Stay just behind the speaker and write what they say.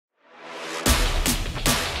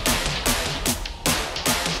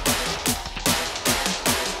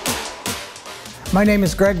My name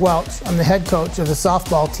is Greg Welch. I'm the head coach of the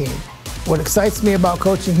softball team. What excites me about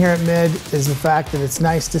coaching here at Mid is the fact that it's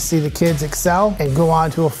nice to see the kids excel and go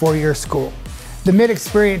on to a four-year school. The Mid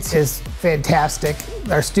experience is fantastic.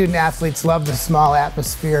 Our student athletes love the small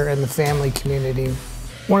atmosphere and the family community.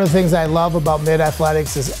 One of the things I love about Mid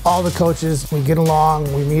Athletics is all the coaches, we get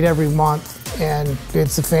along, we meet every month, and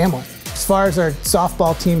it's a family. As far as our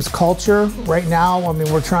softball team's culture, right now,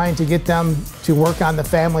 we're trying to get them to work on the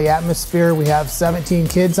family atmosphere. We have 17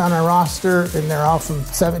 kids on our roster, and they're all from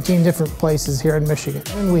 17 different places here in Michigan.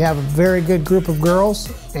 And we have a very good group of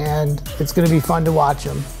girls, and it's going to be fun to watch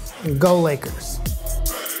them. And go Lakers!